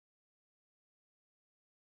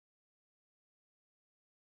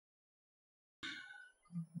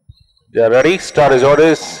They are ready, start his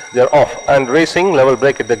orders, they are off and racing. Level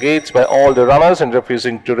break at the gates by all the runners, and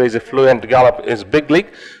refusing to raise a fluent gallop is Big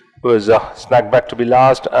League, who is snagged back to be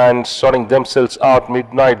last and sorting themselves out.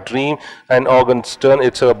 Midnight Dream and Organ's turn.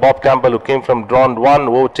 It's Bob Campbell who came from drawn 1,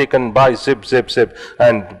 overtaken by Zip Zip Zip,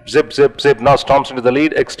 and Zip Zip Zip now storms into the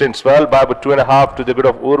lead, extends well by about 2.5 to the good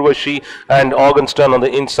of Urvashi, and Organ's turn on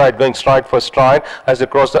the inside going stride for stride as they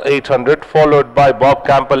cross the 800, followed by Bob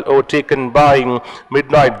Campbell, overtaken by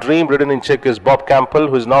Midnight Dream. Ridden in check is Bob Campbell,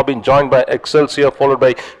 who has now been joined by Excelsior, followed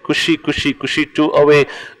by Kushi 2 away.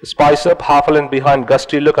 Spice Up half a length behind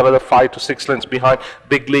Gusty Look, another 5 to 6 lengths behind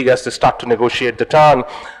Big League as they start to negotiate the turn.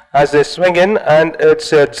 As they swing in, and it's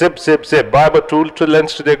Zip Zip Zip by about 2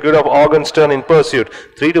 lengths to the good of Organ's turn in pursuit.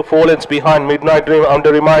 3 to 4 lengths behind Midnight Dream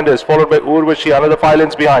under reminders, followed by Urvashi, another 5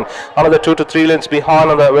 lengths behind. Another 2 to 3 lengths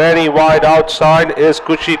behind. On the very wide outside is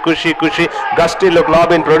Kushi. Gusty Look now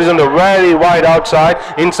been produced on the very wide outside.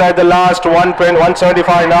 Inside the last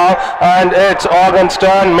 175 now, and it's Organ's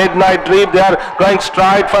turn. Midnight Dream, they are going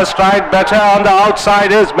stride for stride. Better on the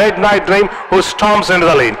outside is Midnight Dream, who storms into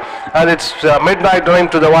the lead. And it's Midnight Dream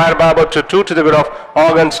to the wire by about 2 to the good of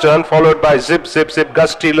Organ's turn, followed by Zip Zip Zip,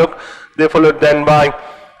 Gusty Look. They followed then by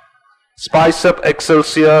Spice Up,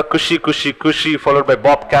 Excelsior, Kushi, followed by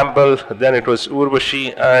Bob Campbell. Then it was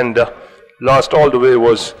Urvashi, and last all the way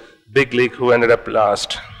was Big League, who ended up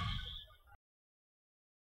last.